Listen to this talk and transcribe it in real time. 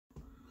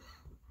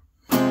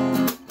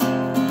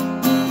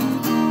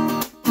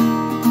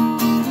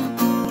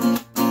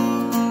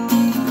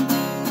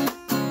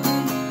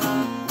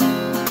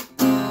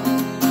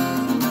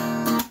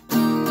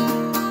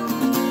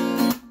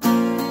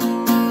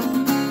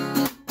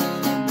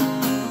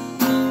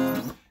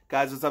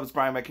Guys, what's up? It's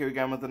Brian back here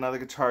again with another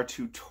guitar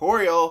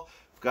tutorial.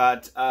 We've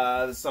got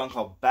this song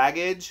called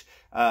Baggage.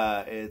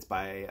 It's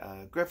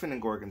by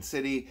Gryffin Gorgon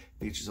City.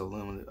 Features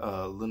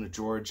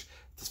AlunaGeorge.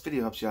 If this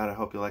video helps you out, I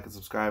hope you like and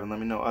subscribe, and let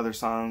me know other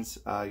songs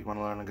you want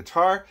to learn on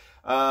guitar.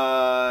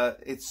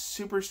 It's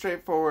super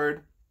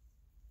straightforward,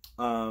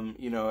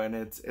 you know, and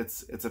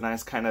it's a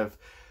nice kind of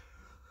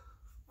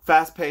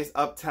fast-paced,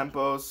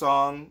 up-tempo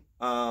song,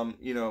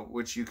 you know,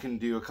 which you can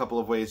do a couple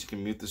of ways. You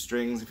can mute the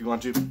strings if you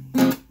want to.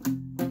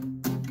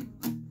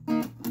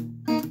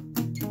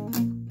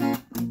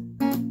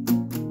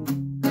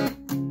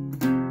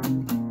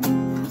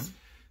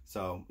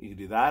 So you can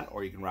do that,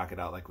 or you can rock it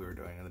out like we were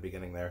doing in the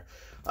beginning there.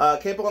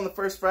 Capo on the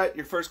first fret,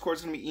 your first chord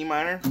is going to be E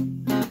minor.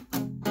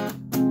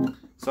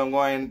 So I'm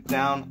going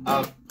down,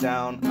 up,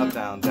 down, up,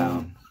 down,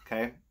 down.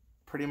 Okay?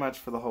 Pretty much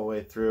for the whole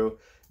way through.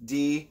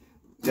 D,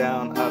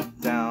 down, up,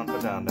 down,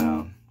 up, down,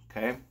 down.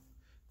 Okay?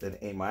 Then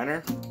A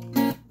minor.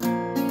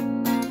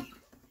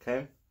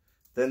 Okay?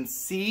 Then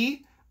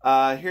C.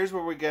 Here's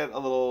where we get a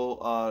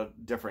little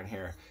different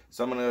here.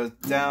 So I'm gonna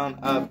go down,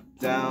 up,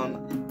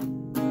 down.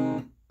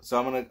 So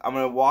I'm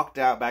gonna walk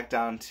down back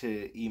down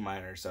to E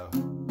minor. So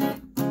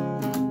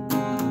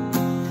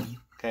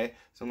okay,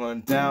 so I'm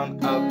going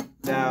down, up,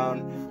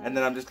 down, and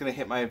then I'm just gonna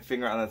hit my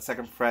finger on that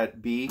second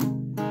fret B,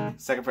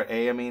 second fret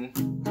A, I mean.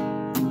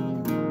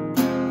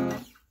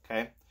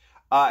 Okay,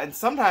 and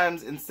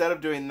sometimes instead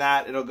of doing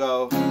that, it'll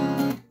go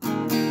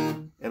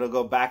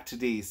back to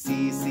D,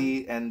 C,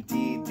 C, and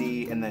D,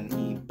 D, and then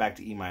E, back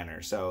to E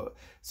minor. So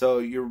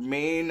your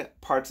main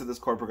parts of this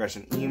chord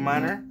progression: E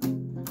minor,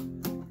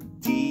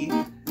 D,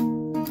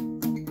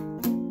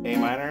 A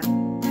minor,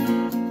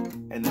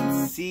 and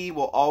then C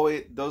will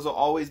always, those will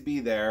always be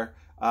there.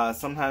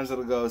 Sometimes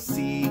it'll go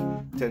C,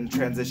 then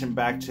transition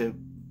back to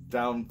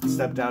down,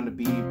 step down to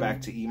B,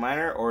 back to E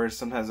minor, or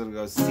sometimes it'll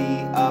go C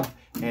up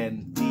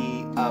and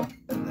D up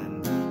and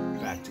then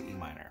back to E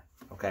minor.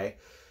 Okay,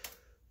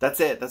 that's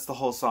it. That's the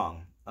whole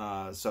song.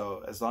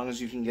 So as long as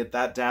you can get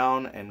that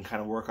down and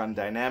kind of work on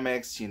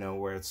dynamics, you know,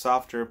 where it's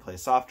softer, play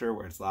softer,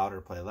 where it's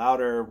louder, play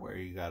louder, where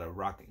you got a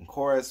rocking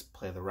chorus,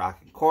 play the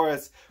rocking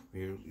chorus,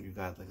 where you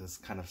got like this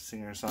kind of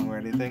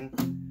singer-songwriter thing.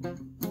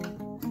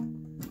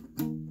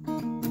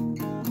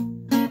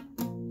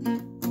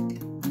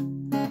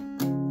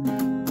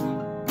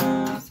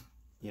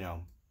 You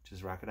know,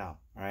 just rock it out,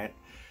 all right?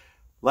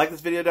 Like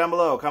this video down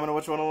below, comment on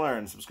what you want to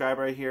learn, subscribe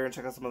right here, and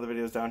check out some other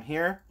videos down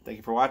here. Thank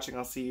you for watching.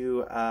 I'll see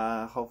you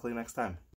hopefully next time.